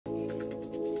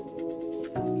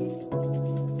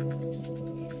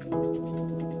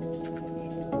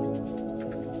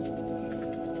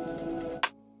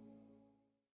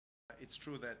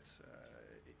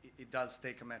does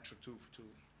take a match or two to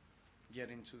get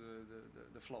into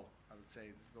the flow, I would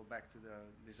say, go back to the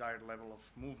desired level of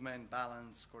movement,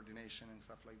 balance, coordination, and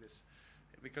stuff like this.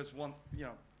 Because one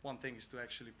thing is to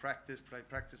actually play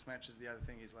practice matches. The other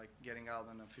thing is like getting out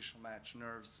on an official match,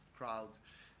 nerves, crowd,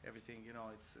 everything.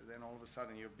 It's then all of a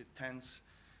sudden you're a bit tense,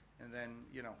 and then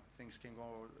things can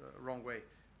go wrong way.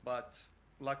 But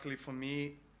luckily for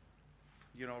me,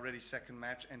 already second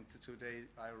match, and today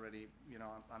I already,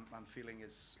 I'm feeling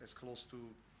as close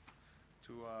to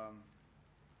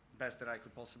best that I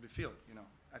could possibly feel.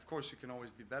 Of course you can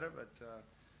always be better, but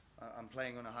I'm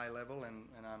playing on a high level, and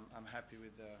I'm happy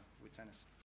with tennis.